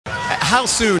How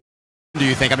soon do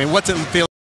you think? I mean, what's it feeling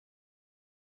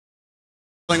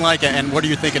like, and what are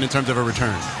you thinking in terms of a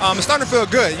return? It's starting to feel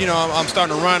good. You know, I'm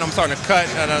starting to run, I'm starting to cut,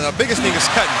 and the biggest thing is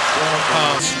cutting.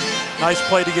 Nice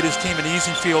play to get his team an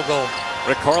easy field goal.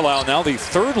 Rick Carlisle, now the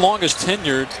third longest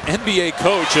tenured NBA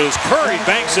coach, as Curry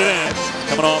banks it in,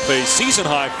 coming off a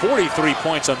season-high 43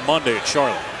 points on Monday at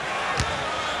Charlotte.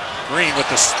 Green with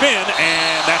the spin,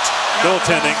 and that's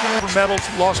goaltending. Medals,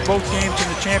 lost both games in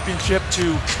the championship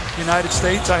to the United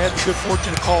States. I had the good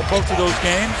fortune to call both of those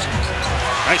games.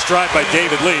 Nice drive by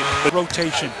David Lee.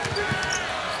 Rotation.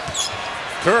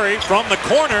 Curry from the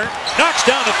corner, knocks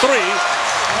down a three.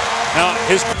 Now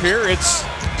his here, it's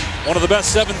one of the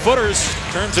best 7-footers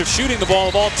in terms of shooting the ball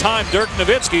of all time. Dirk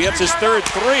Nowitzki, that's his third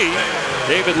three.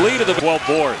 David Lee to the 12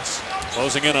 boards.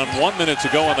 Closing in on 1 minute to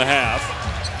go in the half.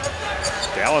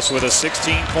 Dallas with a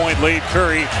 16-point lead.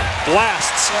 Curry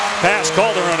blasts past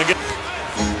Calderon again.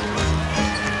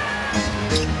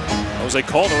 Jose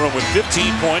Calderon with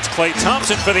 15 points. Klay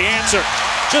Thompson for the answer.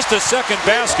 Just a second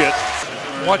basket.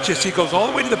 Watch this. He goes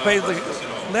all the way to the base.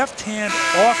 Left hand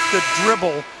off the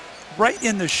dribble, right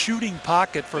in the shooting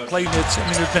pocket for Klay. I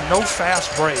mean, there's been no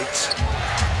fast breaks.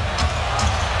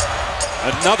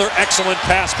 Another excellent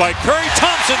pass by Curry.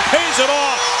 Thompson pays it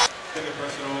off.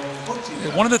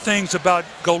 One of the things about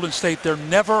Golden State, they're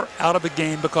never out of a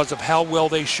game because of how well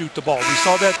they shoot the ball. We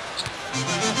saw that.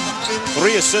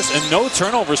 3 assists and no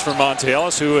turnovers for Monte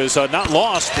Ellis, who is not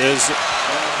lost as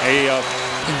a...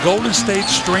 And Golden State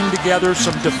string together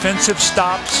some defensive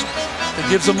stops that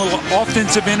gives them a little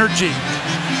offensive energy.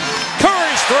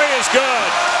 Curry's three is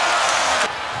good.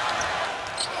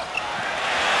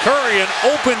 Curry, an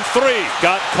open three.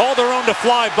 Got Calderon to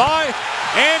fly by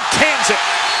and cans it.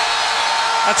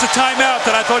 That's a timeout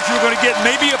that I thought you were going to get.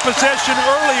 Maybe a possession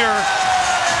earlier.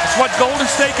 That's what Golden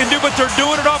State can do, but they're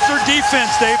doing it off their defense,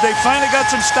 Dave. They finally got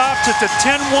some stops at the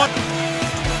 10-1.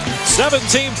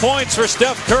 17 points for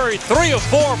Steph Curry, 3 of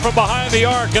 4 from behind the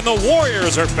arc, and the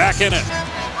Warriors are back in it.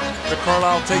 Rick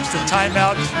Carlisle takes the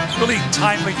timeout. Really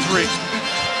timely three.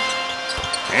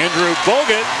 Andrew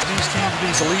Bogut. These teams,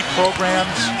 these elite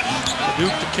programs, the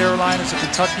Duke, the Carolinas, the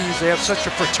Kentuckys, they have such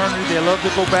a fraternity. They love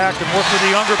to go back and work with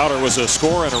the younger. Crowder was a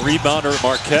scorer and a rebounder.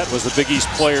 Marquette was the Big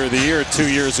East Player of the Year 2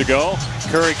 years ago.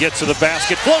 Curry gets to the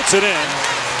basket, floats it in.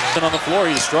 And on the floor,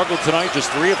 he struggled tonight,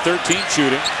 just 3 of 13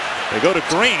 shooting. They go to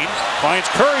Green, finds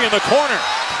Curry in the corner.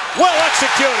 Well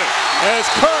executed as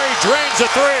Curry drains a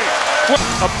three.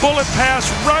 A bullet pass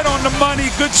right on the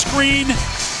money, good screen.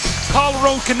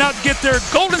 Calderon cannot get there.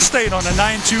 Golden State on a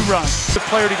 9-2 run. The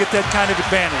player to get that kind of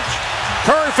advantage.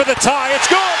 Curry for the tie,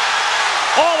 it's good.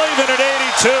 All even at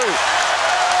 82.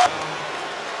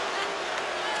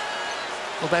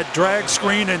 Well, that drag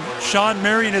screen, and Sean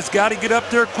Marion has got to get up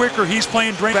there quicker. He's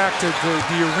playing back to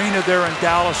the arena there in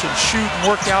Dallas and shoot and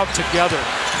work out together.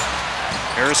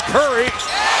 Here's Curry,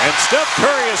 and Steph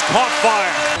Curry has caught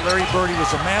fire. Larry Bird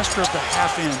was a master of the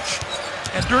half-inch,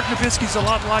 and Dirk Nowitzki's a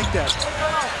lot like that.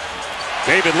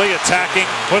 David Lee attacking,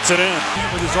 puts it in.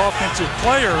 With his offensive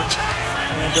player,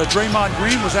 and Draymond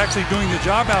Green was actually doing the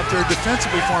job out there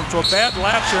defensively for him. So a bad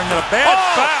lapse here and then a bad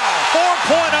foul.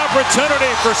 4-point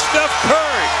opportunity for Steph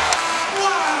Curry.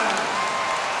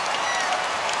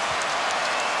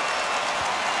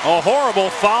 A horrible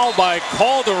foul by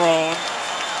Calderon.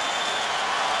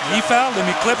 He fouled him,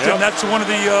 he clipped him. That's one of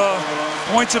the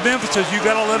points of emphasis. You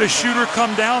got to let a shooter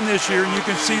come down this year, and you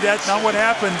can see that's not what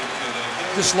happened.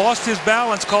 Just lost his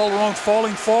balance. Calderon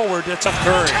falling forward. That's a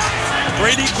Curry.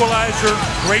 Great equalizer,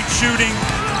 great shooting.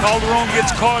 Calderon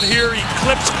gets caught here. He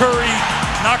clips Curry,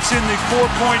 knocks in the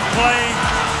 4-point play,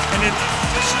 and then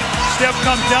Steph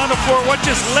comes down the floor. What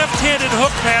just left-handed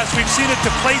hook pass? We've seen it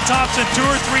to Klay Thompson 2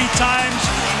 or 3 times.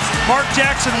 Mark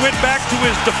Jackson went back to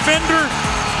his defender.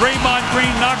 Draymond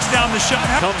Green knocks down the shot.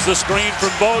 Comes the screen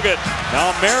from Bogut.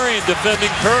 Now Marion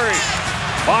defending Curry.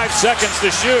 5 seconds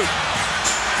to shoot.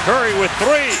 Curry with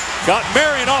 3. Got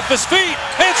Marion off his feet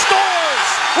and scores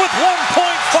with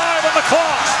 1.5 on the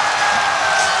clock.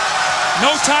 No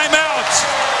timeouts.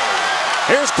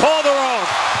 Here's Calderon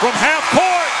from half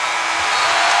court.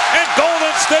 And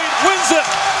Golden State wins it.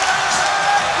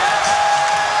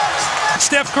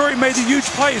 Steph Curry made the huge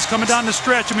plays coming down the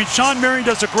stretch. I mean, Sean Marion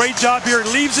does a great job here. He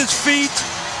leaves his feet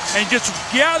and just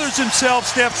gathers himself,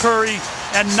 Steph Curry,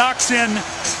 and knocks in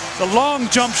the long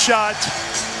jump shot.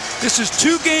 This is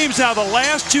 2 games now, the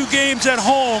last 2 games at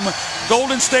home.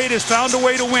 Golden State has found a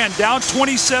way to win. Down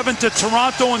 27 to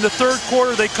Toronto in the 3rd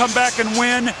quarter. They come back and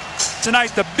win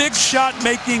tonight. The big shot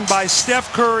making by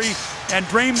Steph Curry and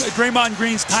Draymond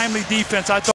Green's timely defense. I thought